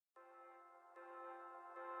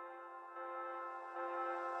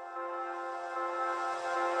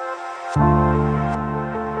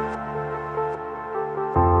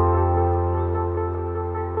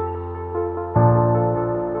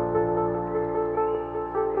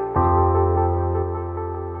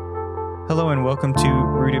Hello and welcome to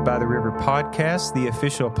Rooted by the River podcast, the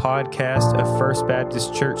official podcast of First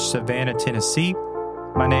Baptist Church, Savannah, Tennessee.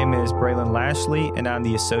 My name is Braylon Lashley, and I'm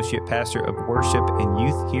the Associate Pastor of Worship and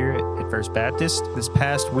Youth here at First Baptist. This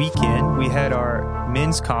past weekend, we had our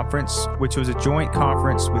men's conference, which was a joint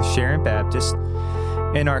conference with Sharon Baptist,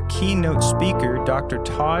 and our keynote speaker, Dr.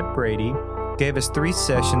 Todd Brady, gave us 3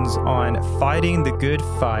 sessions on fighting the good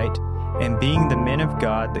fight and being the men of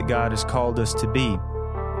God that God has called us to be.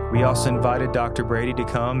 We also invited Dr. Brady to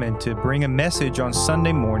come and to bring a message on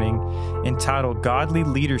Sunday morning entitled Godly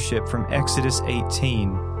Leadership from Exodus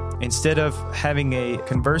 18. Instead of having a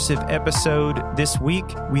conversive episode this week,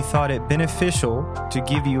 we thought it beneficial to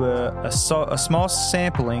give you a small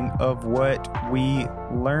sampling of what we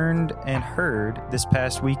learned and heard this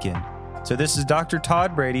past weekend. So this is Dr.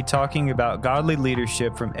 Todd Brady talking about godly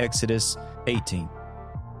leadership from Exodus 18.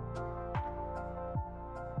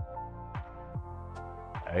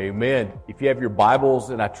 Amen. If you have your Bibles,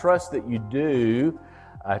 and I trust that you do,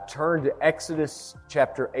 turn to Exodus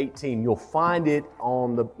chapter 18. You'll find it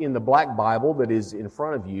in the black Bible that is in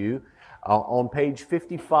front of you on page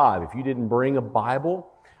 55. If you didn't bring a Bible,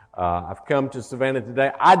 I've come to Savannah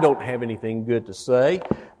today. I don't have anything good to say.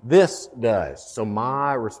 This does. So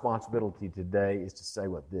my responsibility today is to say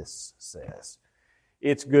what this says.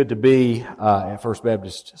 It's good to be at First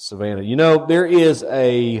Baptist Savannah. You know, there is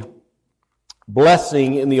a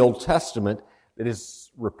blessing in the Old Testament that is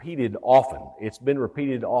repeated often. It's been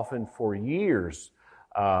repeated often for years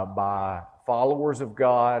by followers of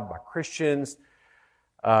God, by Christians.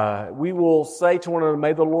 We will say to one another,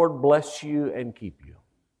 may the Lord bless you and keep you.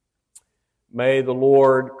 May the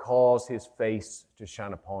Lord cause His face to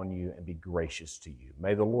shine upon you and be gracious to you.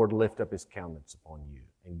 May the Lord lift up His countenance upon you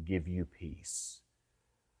and give you peace.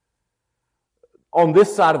 On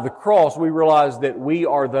this side of the cross, we realize that we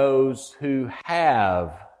are those who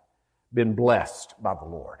have been blessed by the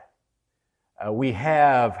Lord. We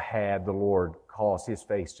have had the Lord cause His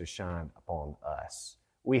face to shine upon us.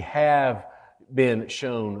 We have been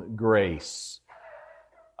shown grace.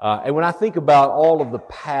 And when I think about all of the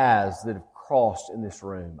paths that have crossed in this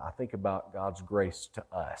room, I think about God's grace to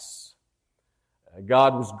us.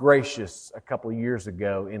 God was gracious a couple of years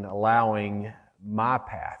ago in allowing my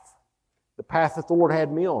path, the path that the Lord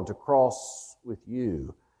had me on, to cross with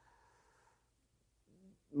you.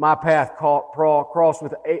 My path crossed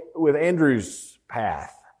with Andrew's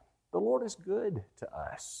path. The Lord is good to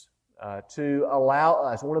us, to allow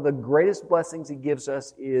us. One of the greatest blessings He gives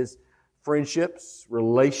us is friendships,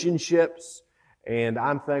 relationships, and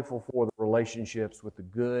I'm thankful for the relationships with the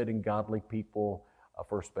good and godly people of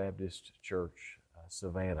First Baptist Church,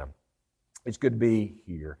 Savannah. It's good to be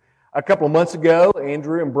here. A couple of months ago,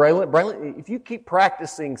 Andrew and Braylon, if you keep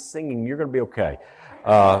practicing singing, you're going to be okay.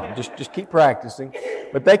 Just keep practicing.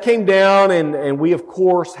 But they came down, and we, of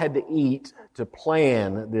course, had to eat to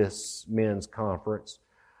plan this men's conference.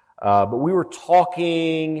 But we were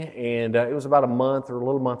talking, and it was about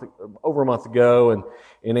over a month ago,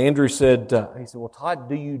 and Andrew said, well, Todd,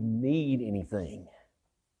 do you need anything?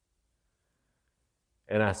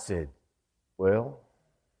 And I said, well,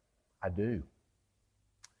 I do.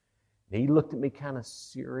 He looked at me kind of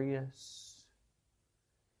serious.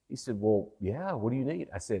 He said, well, yeah, what do you need?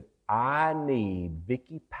 I said, I need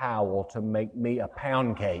Vicki Powell to make me a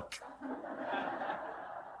pound cake.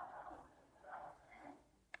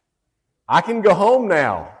 I can go home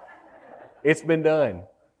now. It's been done.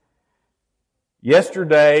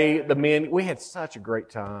 Yesterday, the men, we had such a great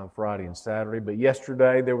time Friday and Saturday, but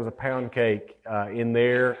yesterday there was a pound cake in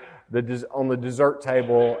there on the dessert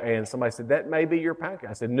table, and somebody said, that may be your pound cake.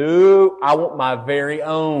 I said, no, I want my very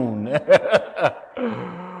own.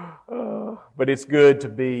 But it's good to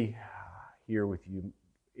be here with you.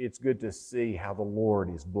 It's good to see how the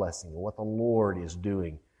Lord is blessing, what the Lord is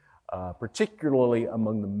doing, particularly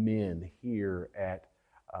among the men here at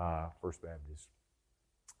First Baptist.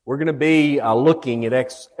 We're going to be looking at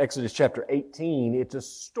Exodus chapter 18. It's a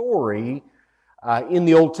story in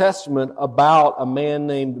the Old Testament about a man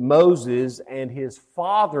named Moses and his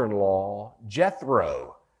father-in-law,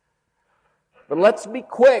 Jethro. But let's be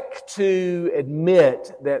quick to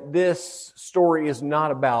admit that this story is not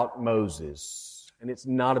about Moses, and it's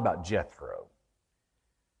not about Jethro.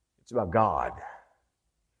 It's about God.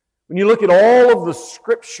 When you look at all of the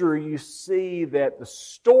Scripture, you see that the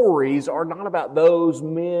stories are not about those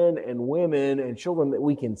men and women and children that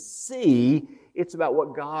we can see. It's about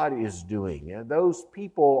what God is doing. Those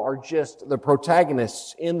people are just the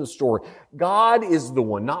protagonists in the story. God is the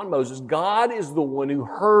one, not Moses. God is the one who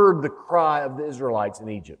heard the cry of the Israelites in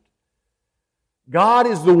Egypt. God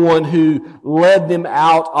is the one who led them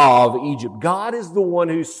out of Egypt. God is the one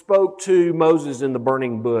who spoke to Moses in the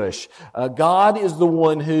burning bush. God is the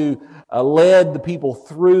one who led the people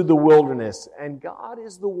through the wilderness. And God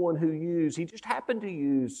is the one He just happened to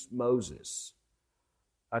use Moses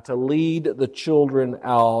to lead the children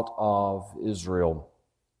out of Israel.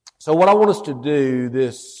 So what I want us to do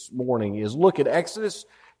this morning is look at Exodus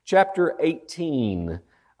chapter 18.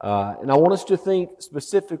 And I want us to think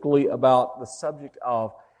specifically about the subject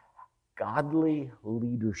of godly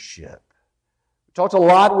leadership. We talked a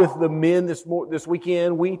lot with the men this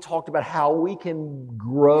weekend. We talked about how we can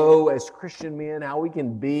grow as Christian men, how we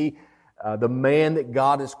can be the man that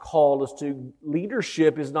God has called us to.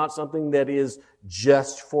 Leadership is not something that is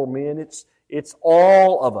just for men. It's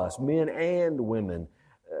all of us, men and women.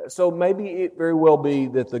 So maybe it very well be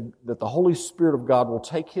that the Holy Spirit of God will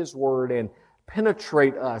take His Word and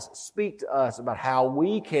penetrate us, speak to us about how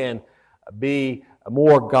we can be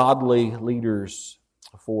more godly leaders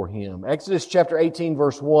for Him. Exodus chapter 18,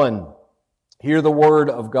 verse 1. Hear the word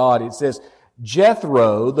of God. It says,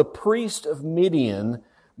 Jethro, the priest of Midian,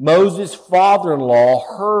 Moses'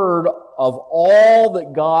 father-in-law, heard of all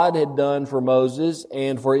that God had done for Moses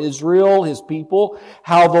and for Israel, his people,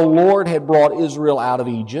 how the Lord had brought Israel out of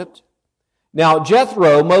Egypt. Now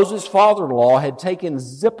Jethro, Moses' father-in-law, had taken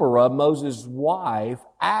Zipporah, Moses' wife,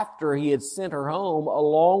 after he had sent her home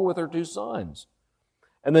along with her 2 sons.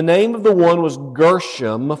 And the name of the one was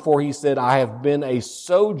Gershom, for he said, I have been a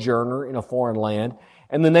sojourner in a foreign land.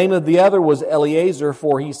 And the name of the other was Eleazar,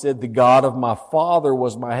 for he said, the God of my father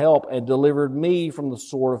was my help and delivered me from the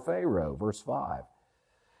sword of Pharaoh. Verse 5.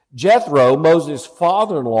 Jethro, Moses'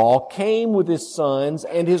 father-in-law, came with his sons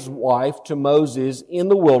and his wife to Moses in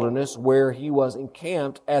the wilderness where he was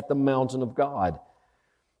encamped at the mountain of God.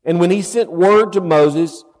 And when he sent word to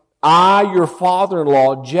Moses, I, your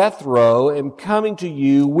father-in-law, Jethro, am coming to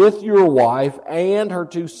you with your wife and her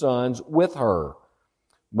 2 sons with her.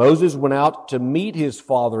 Moses went out to meet his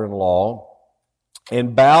father-in-law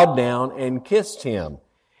and bowed down and kissed him.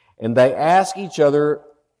 And they asked each other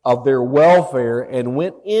of their welfare and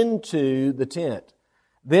went into the tent.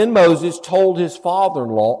 Then Moses told his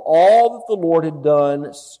father-in-law all that the Lord had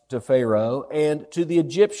done to Pharaoh and to the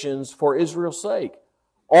Egyptians for Israel's sake,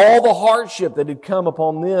 all the hardship that had come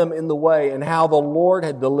upon them in the way, and how the Lord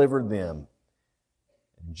had delivered them.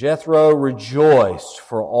 And Jethro rejoiced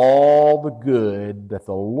for all the good that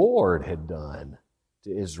the Lord had done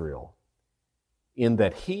to Israel, in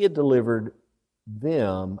that He had delivered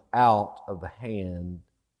them out of the hand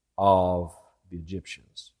of the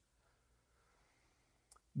Egyptians.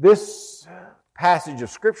 This passage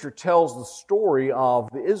of Scripture tells the story of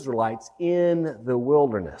the Israelites in the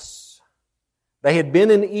wilderness. They had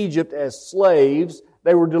been in Egypt as slaves.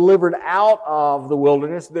 They were delivered out of the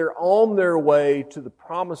wilderness. They're on their way to the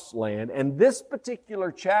Promised Land. And this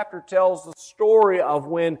particular chapter tells the story of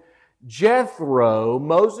when Jethro,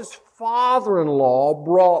 Moses' father-in-law,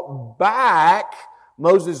 brought back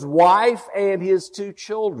Moses' wife and his 2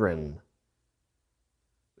 children.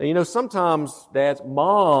 Now, you know, sometimes dads,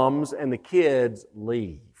 moms and the kids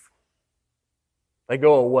leave. They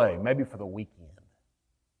go away, maybe for the weekend.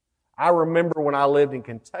 I remember when I lived in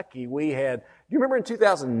Kentucky, do you remember in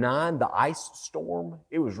 2009, the ice storm?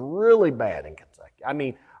 It was really bad in Kentucky. I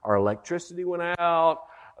mean, our electricity went out,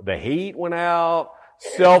 the heat went out,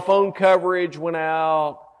 cell phone coverage went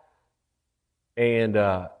out. And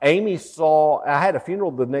Amy I had a funeral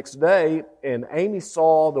the next day, and Amy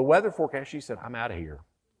saw the weather forecast. She said, I'm out of here.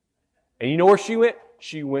 And you know where she went?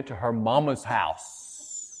 She went to her mama's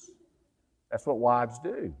house. That's what wives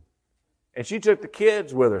do. And she took the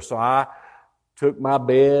kids with her. So I took my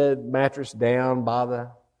mattress down by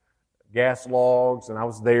the gas logs, and I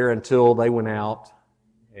was there until they went out.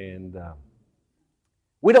 And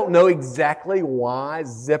we don't know exactly why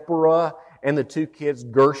Zipporah and the 2 kids,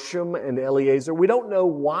 Gershom and Eleazar, we don't know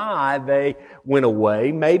why they went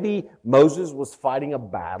away. Maybe Moses was fighting a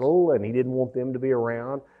battle and he didn't want them to be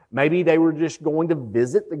around. Maybe they were just going to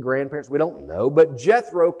visit the grandparents. We don't know. But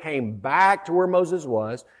Jethro came back to where Moses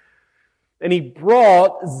was, and he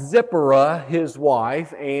brought Zipporah, his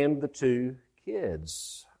wife, and the 2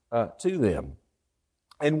 kids to them.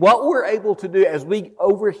 And what we're able to do as we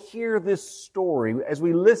overhear this story, as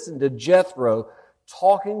we listen to Jethro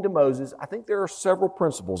talking to Moses, I think there are several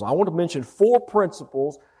principles. I want to mention 4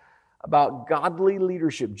 principles about godly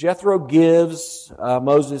leadership. Jethro gives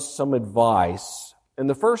Moses some advice. And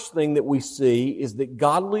the first thing that we see is that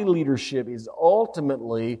godly leadership is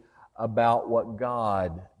ultimately about what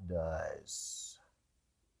God does.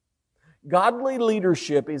 Godly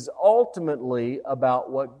leadership is ultimately about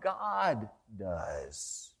what God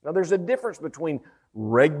does. Now, there's a difference between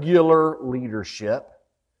regular leadership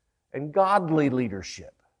and godly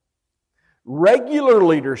leadership. Regular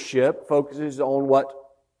leadership focuses on what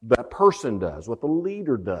the person does, what the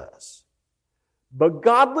leader does. But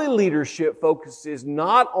godly leadership focuses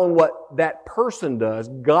not on what that person does.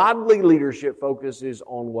 Godly leadership focuses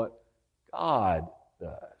on what God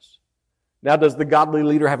does. Now, does the godly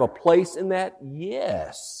leader have a place in that?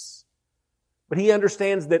 Yes. But he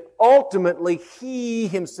understands that ultimately he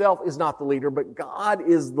himself is not the leader, but God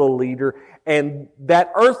is the leader, and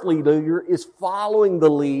that earthly leader is following the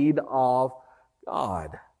lead of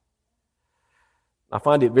God. I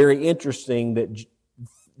find it very interesting that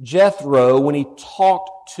Jethro, when he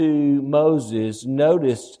talked to Moses,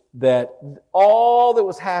 noticed that all that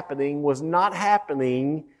was happening was not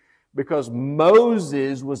happening because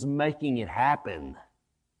Moses was making it happen.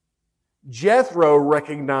 Jethro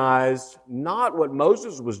recognized not what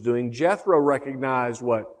Moses was doing. Jethro recognized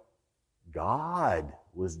what God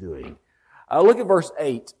was doing. Look at verse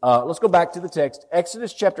 8. Let's go back to the text.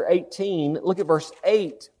 Exodus chapter 18. Look at verse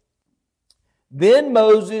 8. Then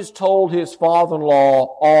Moses told his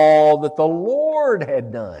father-in-law all that the Lord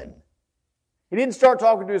had done. He didn't start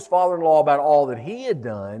talking to his father-in-law about all that he had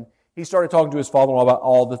done. He started talking to his father-in-law about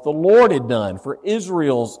all that the Lord had done for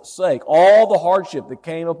Israel's sake, all the hardship that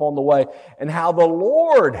came upon the way, and how the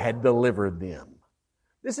Lord had delivered them.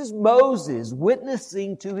 This is Moses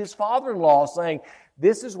witnessing to his father-in-law, saying,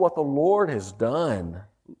 this is what the Lord has done.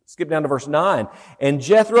 Skip down to verse 9. And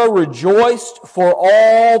Jethro rejoiced for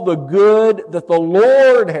all the good that the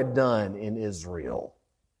Lord had done in Israel,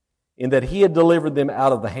 in that he had delivered them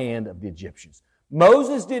out of the hand of the Egyptians.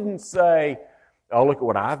 Moses didn't say, oh, look at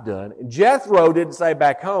what I've done. And Jethro didn't say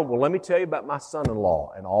back home, well, let me tell you about my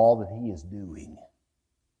son-in-law and all that he is doing.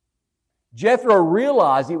 Jethro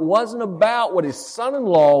realized it wasn't about what his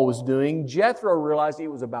son-in-law was doing. Jethro realized it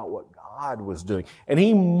was about what God was doing. And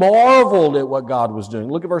he marveled at what God was doing.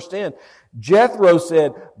 Look at verse 10. Jethro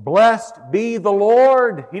said, blessed be the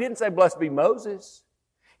Lord. He didn't say, blessed be Moses.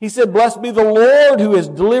 He said, blessed be the Lord who has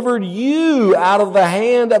delivered you out of the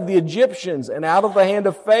hand of the Egyptians and out of the hand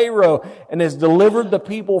of Pharaoh, and has delivered the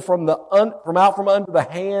people from out from under the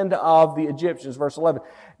hand of the Egyptians. Verse 11.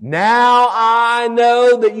 Now I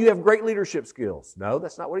know that you have great leadership skills. No,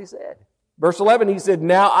 that's not what he said. Verse 11, he said,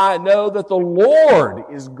 now I know that the Lord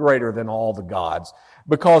is greater than all the gods,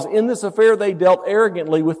 because in this affair they dealt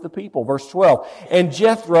arrogantly with the people. Verse 12, and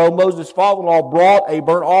Jethro, Moses' father-in-law, brought a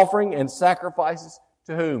burnt offering and sacrifices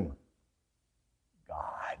to whom?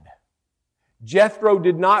 God. Jethro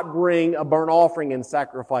did not bring a burnt offering and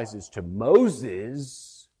sacrifices to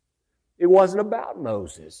Moses. It wasn't about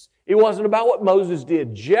Moses. It wasn't about what Moses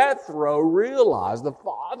did. Jethro realized, the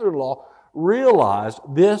father-in-law realized,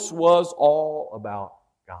 this was all about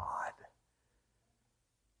God.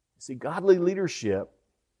 See, godly leadership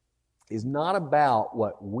is not about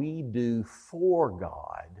what we do for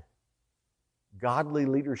God. Godly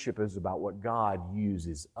leadership is about what God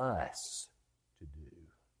uses us to do.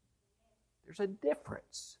 There's a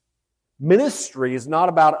difference. Ministry is not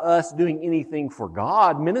about us doing anything for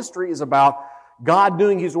God. Ministry is about God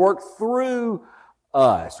doing His work through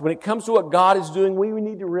us. When it comes to what God is doing, we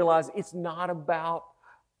need to realize it's not about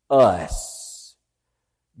us.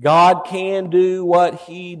 God can do what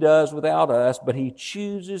He does without us, but He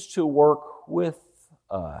chooses to work with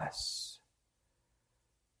us.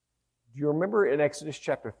 Do you remember in Exodus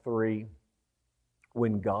chapter 3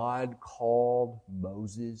 when God called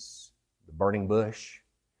Moses, the burning bush?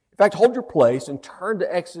 In fact, hold your place and turn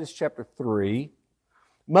to Exodus chapter 3.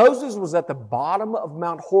 Moses was at the bottom of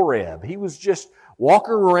Mount Horeb. He was just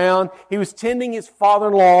walking around. He was tending his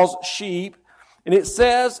father-in-law's sheep. And it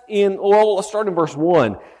says let's start in verse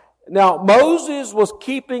 1. Now, Moses was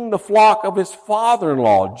keeping the flock of his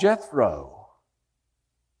father-in-law, Jethro.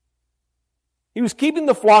 He was keeping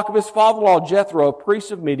the flock of his father-in-law, Jethro, a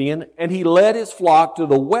priest of Midian, and he led his flock to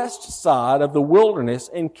the west side of the wilderness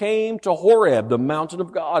and came to Horeb, the mountain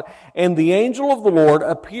of God. And the angel of the Lord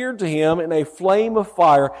appeared to him in a flame of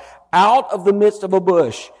fire out of the midst of a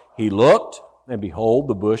bush. He looked, and behold,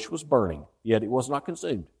 the bush was burning, yet it was not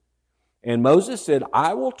consumed. And Moses said,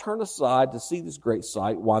 I will turn aside to see this great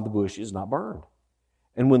sight, why the bush is not burned.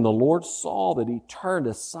 And when the Lord saw that he turned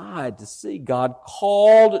aside to see, God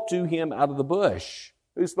called to him out of the bush.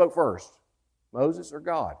 Who spoke first? Moses or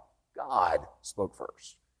God? God spoke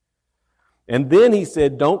first. And then he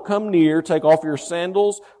said, don't come near, take off your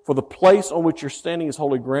sandals, for the place on which you're standing is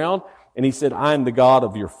holy ground. And he said, I am the God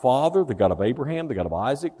of your father, the God of Abraham, the God of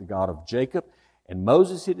Isaac, the God of Jacob. And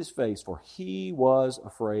Moses hid his face, for he was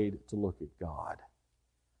afraid to look at God.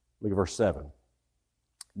 Look at verse 7.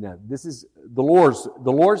 Now, this is the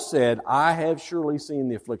Lord said, I have surely seen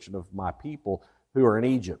the affliction of my people who are in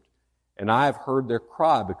Egypt, and I have heard their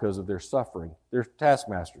cry because of their suffering, their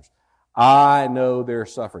taskmasters. I know their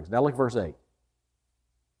sufferings. Now look at verse 8.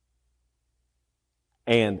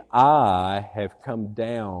 And I have come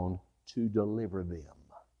down to deliver them.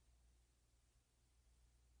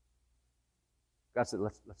 God said,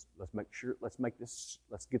 let's make sure, let's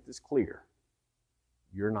get this clear.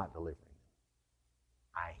 You're not delivering them.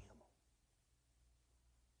 I am.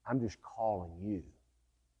 I'm just calling you.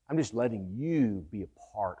 I'm just letting you be a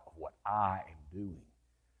part of what I am doing.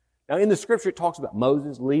 Now, in the Scripture, it talks about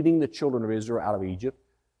Moses leading the children of Israel out of Egypt.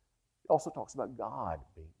 It also talks about God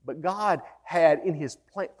being. But God had in His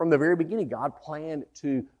plan, from the very beginning, God planned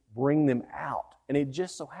to bring them out. And it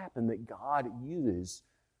just so happened that God uses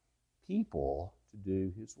people to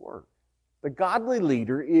do His work. The godly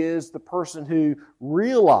leader is the person who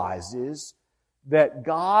realizes that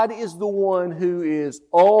God is the one who is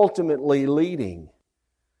ultimately leading.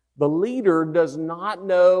 The leader does not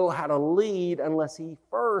know how to lead unless he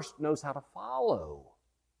first knows how to follow.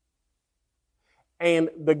 And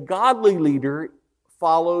the godly leader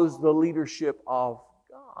follows the leadership of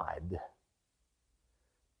God.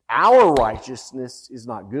 Our righteousness is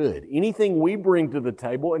not good. Anything we bring to the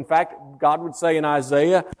table, in fact, God would say in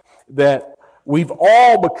Isaiah that we've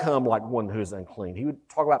all become like one who is unclean. He would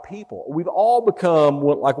talk about people. We've all become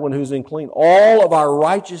like one who's unclean. All of our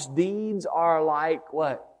righteous deeds are like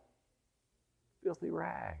what? Filthy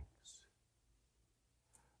rags.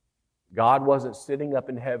 God wasn't sitting up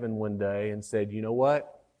in heaven one day and said, you know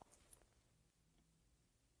what?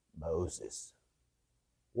 Moses,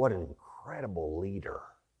 what an incredible leader.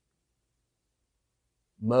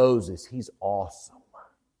 Moses, he's awesome.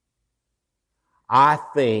 I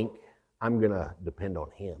think I'm going to depend on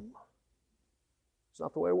him. It's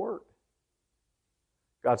not the way it worked.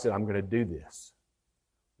 God said, I'm going to do this.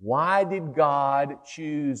 Why did God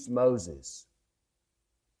choose Moses?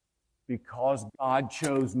 Because God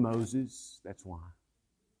chose Moses. That's why.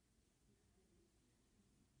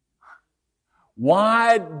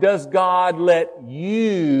 Why does God let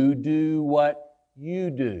you do what you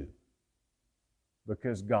do?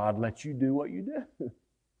 Because God lets you do what you do.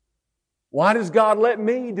 Why does God let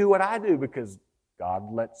me do what I do? Because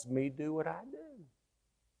God lets me do what I do.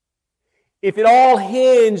 If it all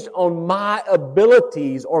hinged on my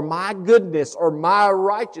abilities or my goodness or my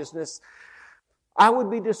righteousness, I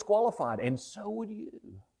would be disqualified, and so would you.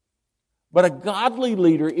 But a godly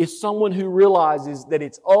leader is someone who realizes that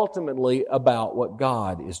it's ultimately about what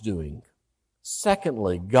God is doing.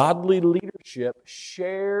 Secondly, godly leadership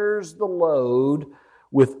shares the load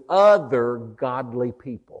with other godly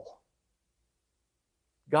people.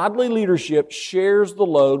 Godly leadership shares the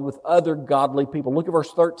load with other godly people. Look at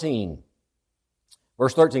verse 13.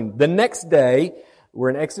 Verse 13. The next day, we're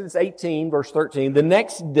in Exodus 18, verse 13. The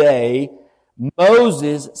next day,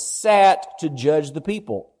 Moses sat to judge the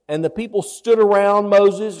people. And the people stood around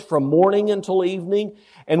Moses from morning until evening.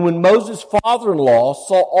 And when Moses' father-in-law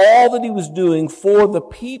saw all that he was doing for the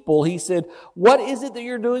people, he said, what is it that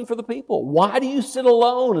you're doing for the people? Why do you sit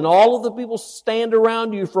alone and all of the people stand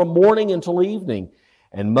around you from morning until evening?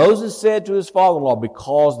 And Moses said to his father-in-law,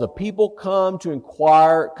 because the people come to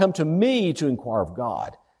me to inquire of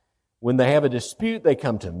God. When they have a dispute, they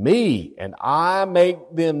come to me, and I make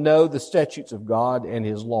them know the statutes of God and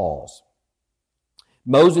His laws.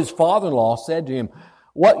 Moses' father-in-law said to him,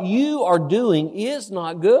 what you are doing is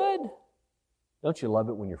not good. Don't you love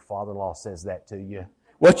it when your father-in-law says that to you?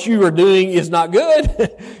 What you are doing is not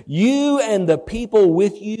good. You and the people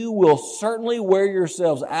with you will certainly wear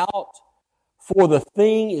yourselves out, for the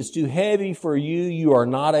thing is too heavy for you. You are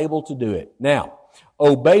not able to do it. Now,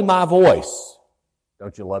 obey my voice.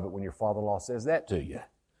 Don't you love it when your father-in-law says that to you?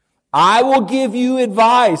 I will give you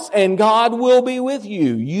advice, and God will be with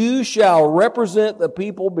you. You shall represent the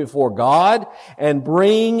people before God and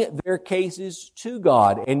bring their cases to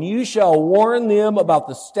God. And you shall warn them about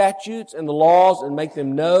the statutes and the laws and make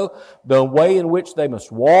them know the way in which they must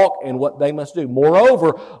walk and what they must do.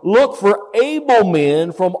 Moreover, look for able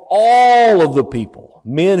men from all of the people,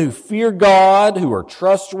 men who fear God, who are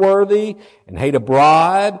trustworthy and hate a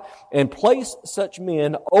bribe, and place such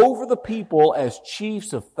men over the people as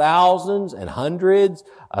chiefs of thousands and hundreds,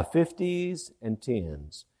 of fifties and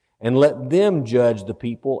tens. And let them judge the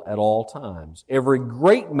people at all times. Every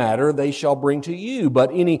great matter they shall bring to you,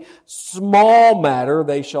 but any small matter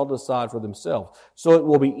they shall decide for themselves. So it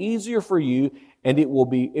will be easier for you, and they will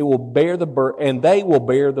bear the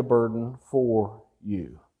burden for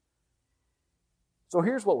you. So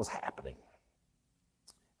here's what was happening.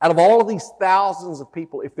 Out of all of these thousands of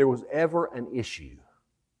people, if there was ever an issue,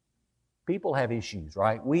 People have issues,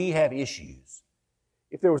 right? We have issues.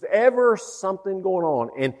 If there was ever something going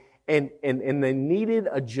on and they needed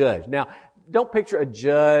a judge. Now, don't picture a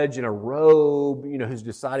judge in a robe, who's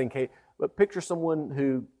deciding case, but picture someone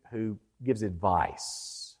who gives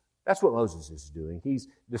advice. That's what Moses is doing. He's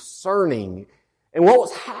discerning. And what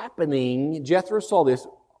was happening, Jethro saw this,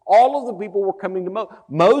 all of the people were coming to Moses.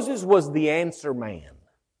 Moses was the answer man,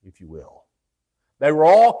 if you will. They were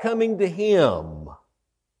all coming to him.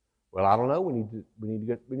 Well, I don't know. We need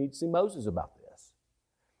to see Moses about this.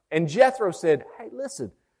 And Jethro said, hey,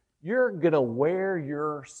 listen, you're going to wear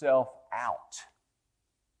yourself out.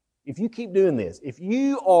 If you keep doing this,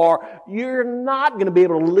 you're not going to be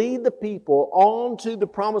able to lead the people onto the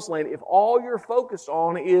promised land if all you're focused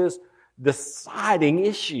on is deciding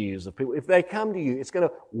issues of people. If they come to you, it's going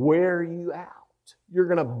to wear you out. You're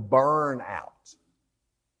going to burn out.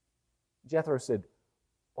 Jethro said,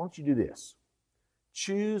 why don't you do this?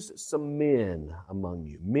 Choose some men among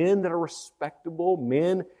you. Men that are respectable,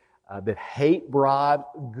 men that hate bribes,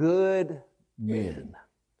 good men.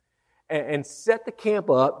 And set the camp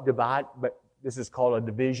up, divide, but this is called a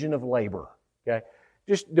division of labor. Okay?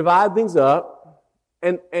 Just divide things up,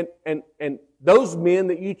 and those men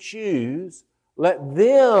that you choose, let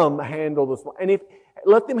them handle the small,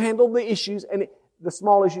 let them handle the issues and the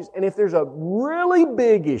small issues. And if there's a really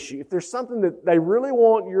big issue, if there's something that they really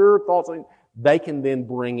want your thoughts on, they can then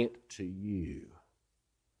bring it to you.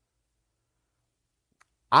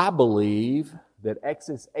 I believe that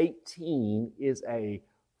Exodus 18 is a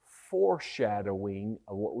foreshadowing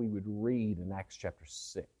of what we would read in Acts chapter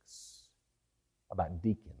 6 about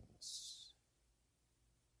deacons.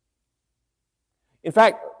 In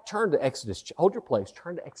fact, hold your place,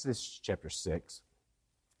 turn to Exodus chapter 6.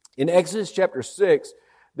 In Exodus chapter 6,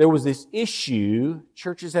 there was this issue.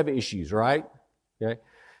 Churches have issues, right? Okay.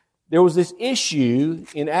 There was this issue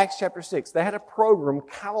in Acts chapter 6. They had a program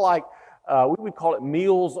kind of like, we would call it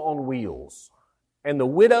Meals on Wheels. And the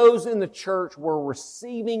widows in the church were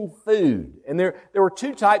receiving food. And there were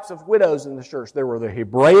two types of widows in the church. There were the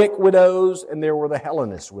Hebraic widows and there were the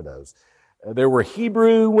Hellenist widows. There were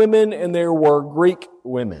Hebrew women and there were Greek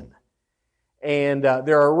women. And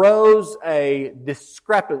there arose a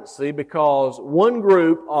discrepancy because one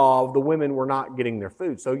group of the women were not getting their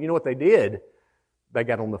food. So you know what they did? They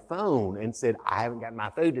got on the phone and said, I haven't gotten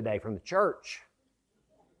my food today from the church.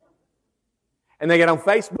 And they got on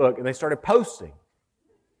Facebook and they started posting.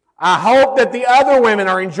 I hope that the other women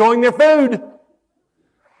are enjoying their food.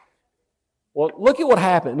 Well, look at what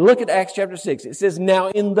happened. Look at Acts chapter 6. It says, now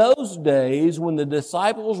in those days when the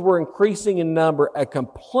disciples were increasing in number, a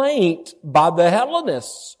complaint by the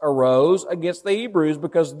Hellenists arose against the Hebrews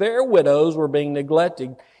because their widows were being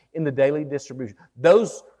neglected in the daily distribution.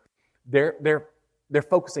 They're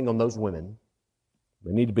focusing on those women.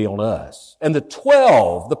 They need to be on us. And the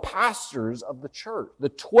 12, the pastors of the church, the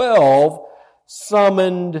 12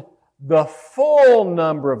 summoned the full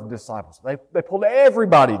number of disciples. They pulled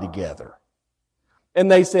everybody together. And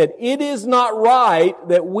they said, it is not right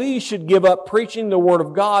that we should give up preaching the Word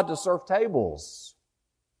of God to serve tables.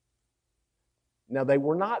 Now, they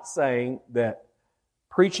were not saying that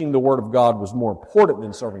preaching the Word of God was more important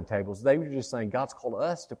than serving tables. They were just saying, God's called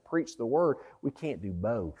us to preach the Word. We can't do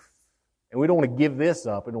both. And we don't want to give this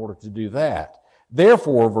up in order to do that.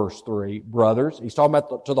 Therefore, verse 3, brothers, he's talking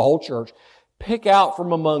about to the whole church, pick out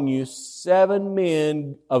from among you 7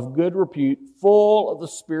 men of good repute, full of the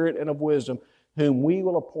Spirit and of wisdom, whom we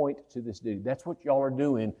will appoint to this duty. That's what y'all are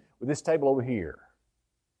doing with this table over here.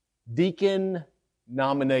 Deacon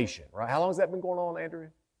nomination, right? How long has that been going on, Andrew?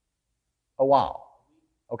 A while.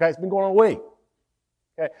 Okay, it's been going on a week.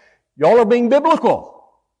 Okay, y'all are being biblical.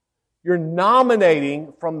 You're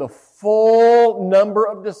nominating from the full number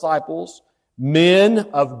of disciples, men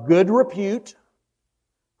of good repute,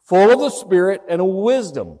 full of the Spirit and of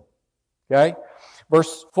wisdom. Okay?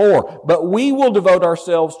 Verse 4, but we will devote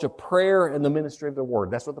ourselves to prayer and the ministry of the Word.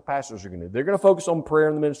 That's what the pastors are going to do. They're going to focus on prayer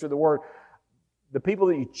and the ministry of the Word. The people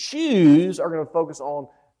that you choose are going to focus on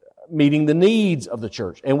meeting the needs of the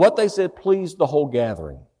church. And what they said pleased the whole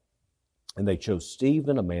gathering. And they chose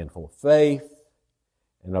Stephen, a man full of faith,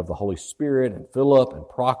 and of the Holy Spirit, and Philip, and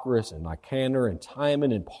Prochorus, and Nicanor, and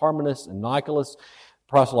Timon, and Parmenas, and Nicholas,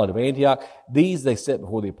 proselyte of Antioch. These they set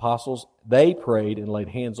before the apostles. They prayed and laid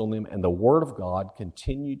hands on them, and the word of God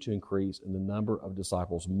continued to increase, and the number of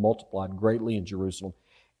disciples multiplied greatly in Jerusalem,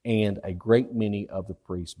 and a great many of the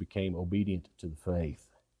priests became obedient to the faith.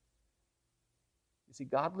 You see,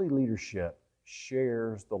 godly leadership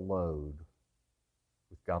shares the load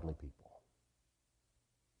with godly people.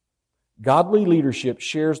 Godly leadership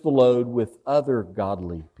shares the load with other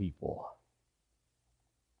godly people.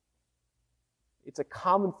 It's a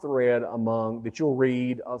common thread among that you'll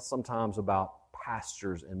read sometimes about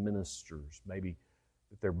pastors and ministers, maybe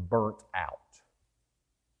that they're burnt out.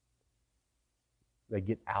 They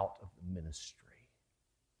get out of the ministry.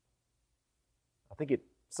 I think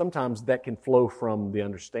sometimes that can flow from the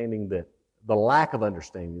understanding that the lack of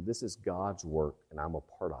understanding that this is God's work and I'm a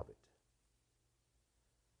part of it.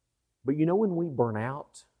 But you know when we burn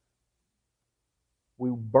out? We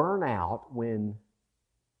burn out when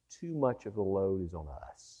too much of the load is on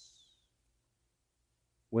us.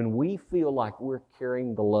 When we feel like we're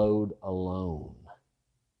carrying the load alone.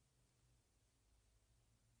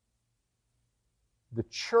 The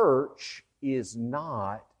church is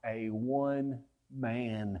not a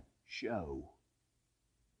one-man show.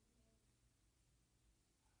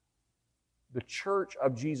 The church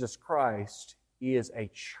of Jesus Christ is a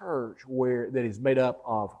church that is made up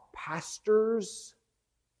of pastors,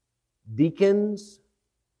 deacons,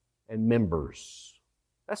 and members.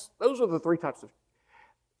 Those are the three types of.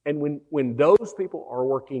 And when those people are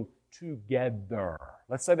working together,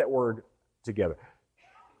 let's say that word together.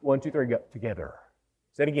 1, 2, 3, go. Together.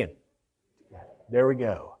 Say it again. There we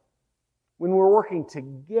go. When we're working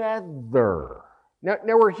together. Now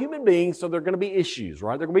we're human beings, so there are going to be issues,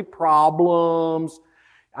 right? There are going to be problems.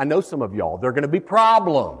 I know some of y'all, there are going to be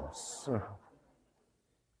problems.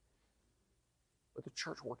 But the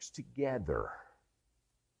church works together.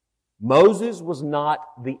 Moses was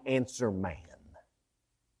not the answer man.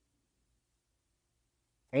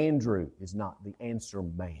 Andrew is not the answer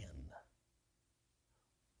man.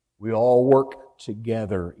 We all work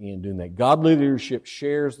together in doing that. Godly leadership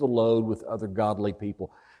shares the load with other godly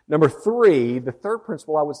people. Number 3, the third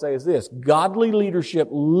principle I would say is this. Godly leadership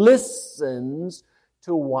listens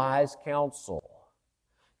to wise counsel.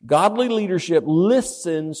 Godly leadership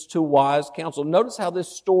listens to wise counsel. Notice how this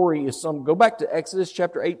story is summed. Go back to Exodus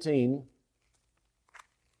chapter 18.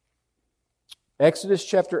 Exodus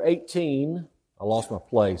chapter 18. I lost my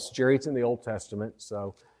place. Jerry, it's in the Old Testament,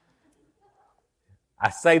 so I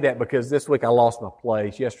say that because this week I lost my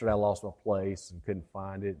place. Yesterday I lost my place and couldn't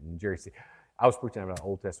find it. And Jerry said, I was preaching about the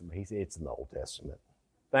Old Testament. He said, it's in the Old Testament.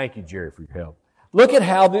 Thank you, Jerry, for your help. Look at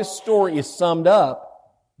how this story is summed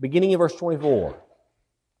up, beginning in verse 24.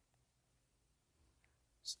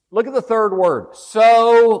 Look at the third word.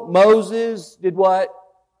 So Moses did what?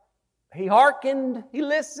 He hearkened. He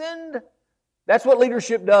listened. That's what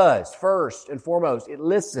leadership does, first and foremost. It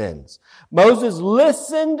listens. Moses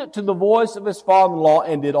listened to the voice of his father-in-law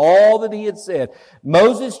and did all that he had said.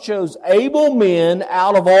 Moses chose able men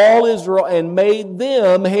out of all Israel and made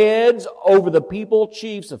them heads over the people,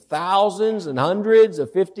 chiefs of thousands and hundreds,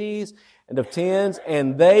 of 50s and of 10s,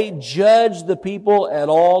 and they judged the people at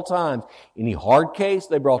all times. Any hard case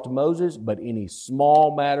they brought to Moses, but any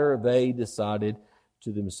small matter they decided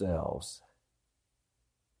to themselves.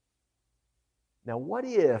 Now, what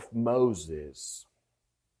if Moses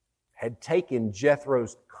had taken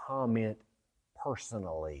Jethro's comment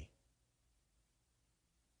personally?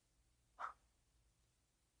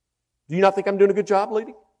 Do you not think I'm doing a good job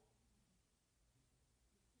leading?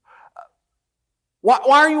 Why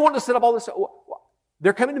are you wanting to set up all this?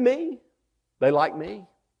 They're coming to me. They like me.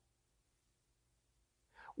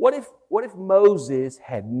 What if Moses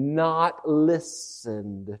had not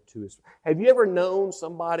listened to his... Have you ever known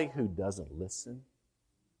somebody who doesn't listen?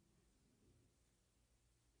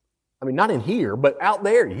 I mean, not in here, but out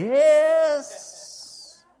there,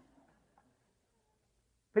 yes.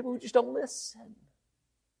 People who just don't listen.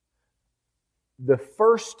 The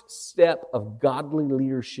first step of godly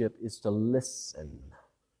leadership is to listen.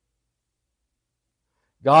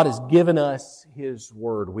 God has given us His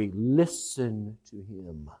Word. We listen to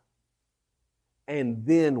Him. And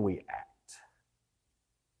then we act.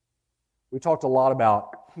 We talked a lot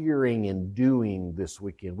about hearing and doing this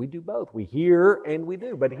weekend. We do both. We hear and we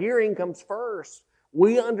do. But hearing comes first.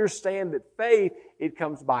 We understand that faith, it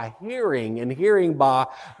comes by hearing, and hearing by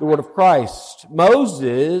the Word of Christ.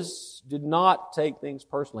 Moses did not take things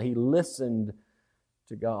personally. He listened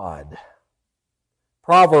to God.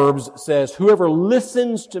 Proverbs says, whoever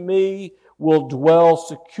listens to me will dwell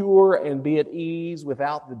secure and be at ease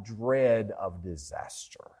without the dread of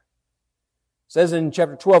disaster. It says in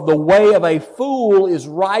chapter 12, the way of a fool is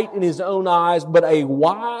right in his own eyes, but a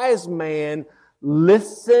wise man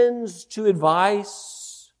listens to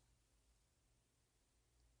advice.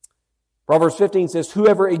 Proverbs 15 says,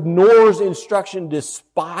 whoever ignores instruction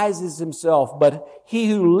despises himself, but he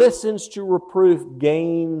who listens to reproof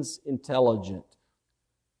gains intelligence.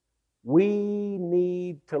 We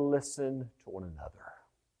need to listen to one another.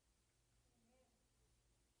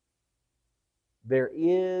 There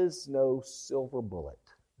is no silver bullet.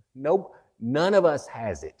 None of us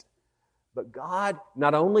has it. But God,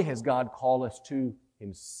 not only has God called us to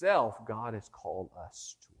Himself, God has called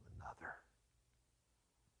us to another.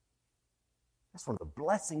 That's one of the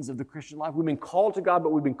blessings of the Christian life. We've been called to God,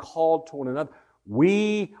 but we've been called to one another.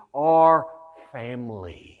 We are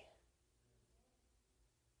family.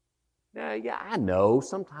 Now, yeah, I know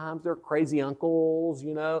sometimes they're crazy uncles,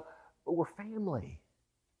 but we're family.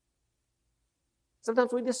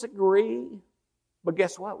 Sometimes we disagree, but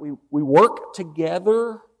guess what? We work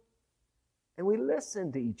together and we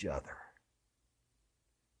listen to each other.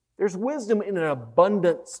 There's wisdom in an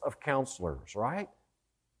abundance of counselors, right?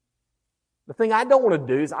 The thing I don't want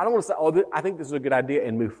to do is I don't want to say, I think this is a good idea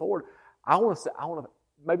and move forward. I want to say,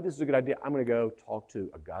 maybe this is a good idea. I'm going to go talk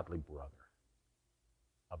to a godly brother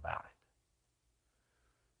about it.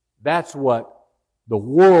 That's what the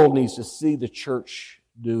world needs to see the church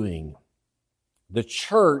doing. The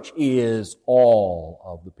church is all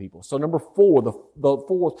of the people. So number 4,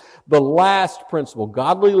 the last principle,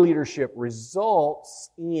 godly leadership results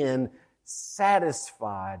in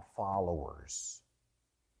satisfied followers.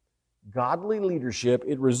 Godly leadership,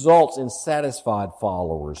 it results in satisfied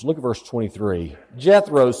followers. Look at verse 23.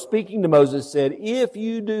 Jethro, speaking to Moses, said, if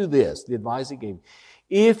you do this, the advice he gave,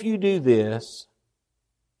 if you do this,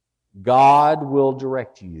 God will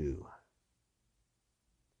direct you.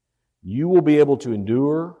 You will be able to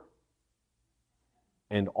endure,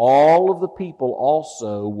 and all of the people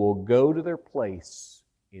also will go to their place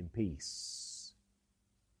in peace.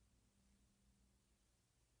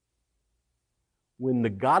 When the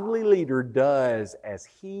godly leader does as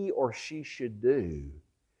he or she should do,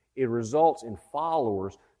 it results in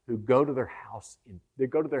followers who go to their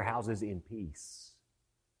houses in peace.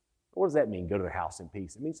 What does that mean, go to their house in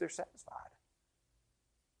peace? It means they're satisfied.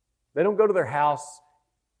 They don't go to their house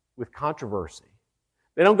with controversy.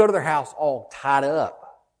 They don't go to their house all tied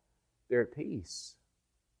up. They're at peace.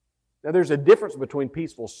 Now, there's a difference between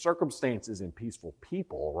peaceful circumstances and peaceful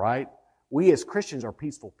people, right? We as Christians are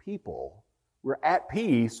peaceful people. We're at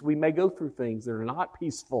peace. We may go through things that are not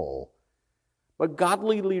peaceful. But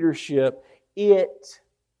godly leadership, it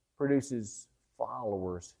produces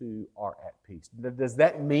followers who are at peace. Does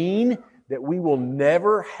that mean that we will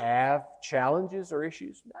never have challenges or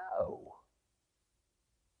issues? No.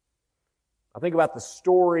 I think about the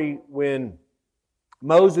story when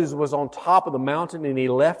Moses was on top of the mountain and he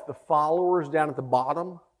left the followers down at the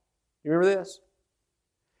bottom. You remember this?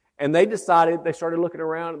 And they started looking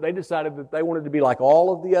around, and they decided that they wanted to be like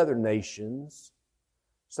all of the other nations.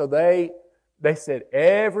 So they said,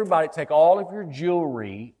 everybody take all of your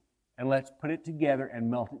jewelry and let's put it together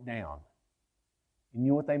and melt it down. And you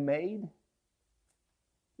know what they made?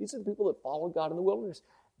 These are the people that followed God in the wilderness.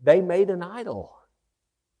 They made an idol.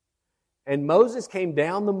 And Moses came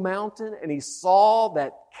down the mountain and he saw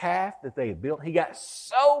that calf that they had built. He got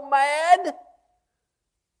so mad.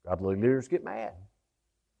 Godly leaders get mad.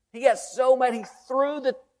 He got so mad he threw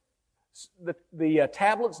the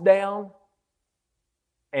tablets down,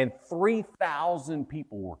 and 3,000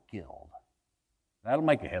 people were killed. That'll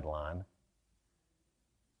make a headline.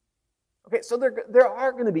 Okay, so there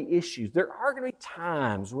are going to be issues. There are going to be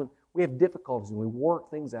times when we have difficulties and we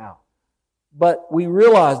work things out. But we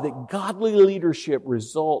realize that godly leadership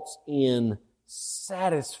results in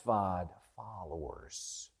satisfied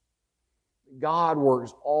followers. God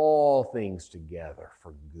works all things together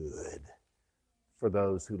for good for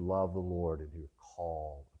those who love the Lord and who are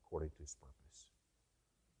called according to His purpose.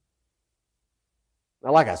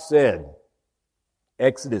 Now, like I said,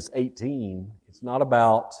 Exodus 18, it's not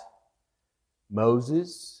about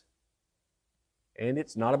Moses and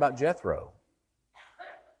it's not about Jethro.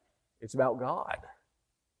 It's about God.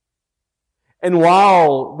 And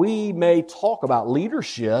while we may talk about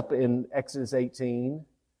leadership in Exodus 18,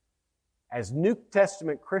 as New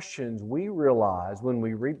Testament Christians, we realize when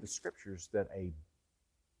we read the Scriptures that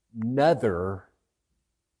another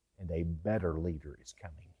and a better leader is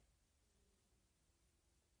coming.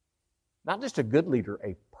 Not just a good leader,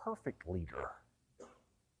 a perfect leader.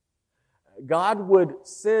 God would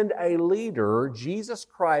send a leader, Jesus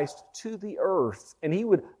Christ, to the earth, and He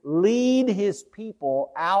would lead His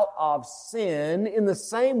people out of sin in the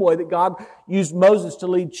same way that God used Moses to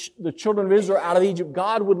lead the children of Israel out of Egypt.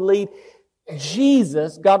 God would lead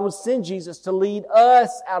Jesus, God would send Jesus to lead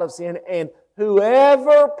us out of sin, and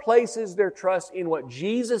whoever places their trust in what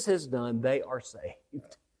Jesus has done, they are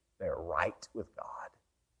saved. They're right with God.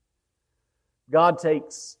 God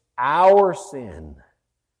takes our sin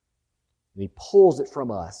and He pulls it from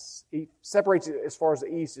us. He separates it as far as the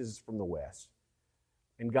east is from the west.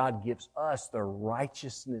 And God gives us the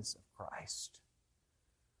righteousness of Christ.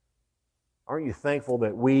 Aren't you thankful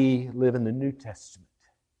that we live in the New Testament?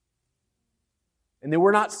 And that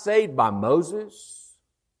we're not saved by Moses,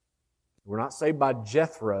 we're not saved by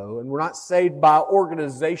Jethro, and we're not saved by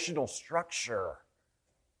organizational structure.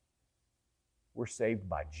 We're saved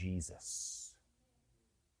by Jesus.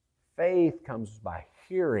 Faith comes by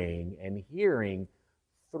hearing, and hearing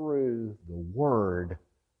through the Word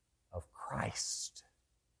of Christ.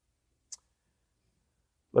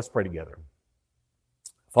 Let's pray together.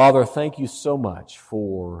 Father, thank you so much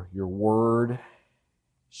for your Word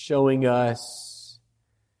showing us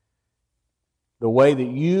the way that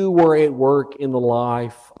you were at work in the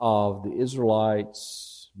life of the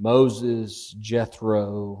Israelites, Moses,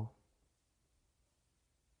 Jethro.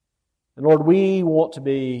 And Lord, we want to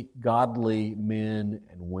be godly men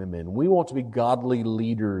and women. We want to be godly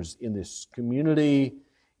leaders in this community,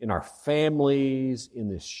 in our families, in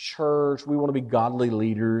this church. We want to be godly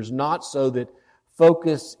leaders, not so that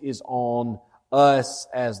focus is on us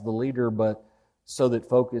as the leader, but so that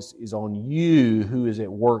focus is on you who is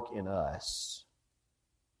at work in us.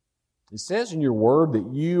 It says in your word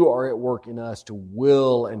that you are at work in us to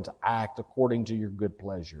will and to act according to your good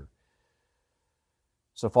pleasure.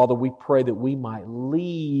 So, Father, we pray that we might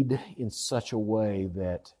lead in such a way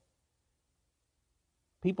that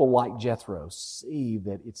people like Jethro see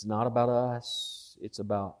that it's not about us, it's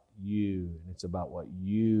about you, and it's about what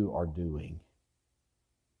you are doing.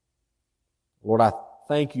 Lord, I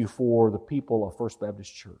thank you for the people of First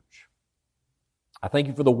Baptist Church. I thank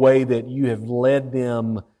you for the way that you have led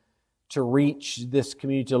them to reach this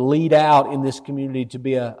community, to lead out in this community, to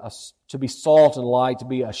be salt and light, to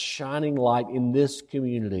be a shining light in this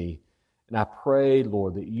community. And I pray,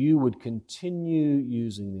 Lord, that you would continue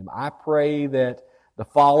using them. I pray that the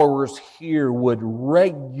followers here would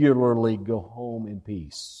regularly go home in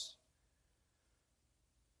peace.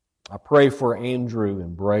 I pray for Andrew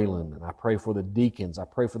and Braylon, and I pray for the deacons. I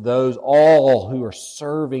pray for those all who are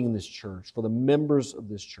serving this church, for the members of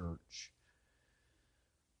this church,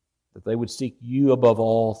 that they would seek you above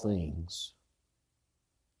all things,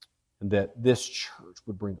 and that this church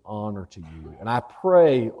would bring honor to you. And I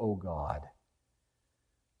pray, oh God,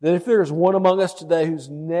 that if there is one among us today who's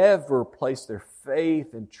never placed their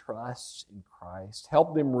faith and trust in Christ,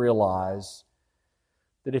 help them realize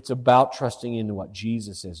that it's about trusting in what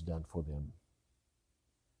Jesus has done for them.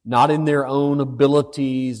 Not in their own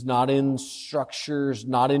abilities, not in structures,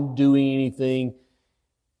 not in doing anything,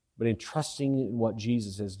 but in trusting in what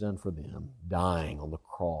Jesus has done for them, dying on the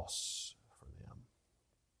cross for them.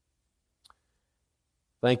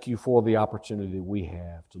 Thank you for the opportunity we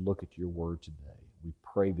have to look at your word today. We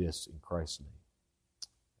pray this in Christ's name.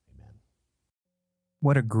 Amen.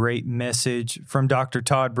 What a great message from Dr.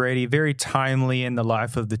 Todd Brady, very timely in the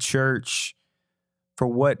life of the church for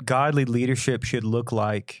what godly leadership should look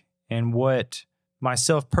like and what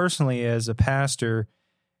myself personally as a pastor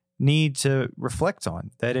need to reflect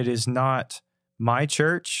on, that it is not my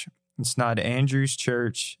church, it's not Andrew's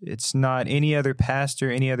church, it's not any other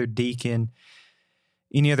pastor, any other deacon,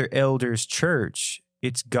 any other elder's church.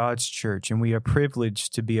 It's God's church, and we are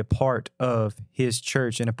privileged to be a part of His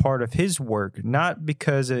church and a part of His work, not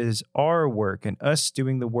because it is our work and us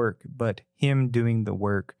doing the work, but Him doing the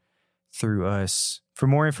work through us. For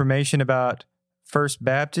more information about First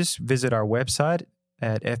Baptist, visit our website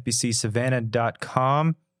at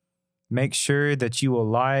fbcsavannah.com. Make sure that you will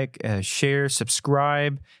like, share,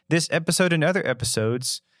 subscribe this episode and other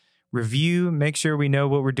episodes. Review, make sure we know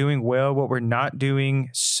what we're doing well, what we're not doing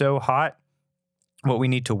so hot, what we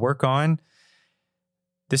need to work on.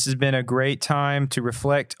 This has been a great time to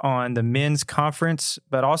reflect on the men's conference,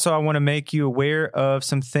 but also I want to make you aware of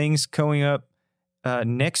some things coming up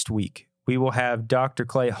next week. We will have Dr.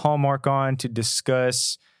 Clay Hallmark on to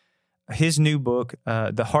discuss his new book,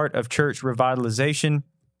 The Heart of Church Revitalization.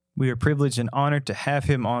 We are privileged and honored to have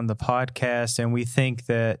him on the podcast, and we think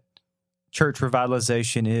that church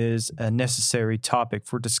revitalization is a necessary topic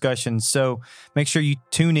for discussion. So make sure you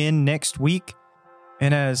tune in next week.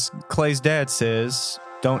 And as Clay's dad says,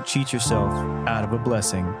 don't cheat yourself out of a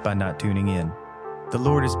blessing by not tuning in. The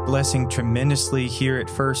Lord is blessing tremendously here at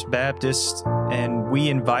First Baptist, and we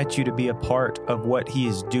invite you to be a part of what He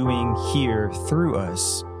is doing here through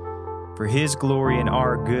us for His glory and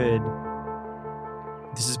our good.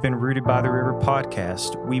 This has been Rooted by the River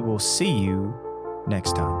podcast. We will see you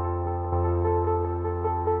next time.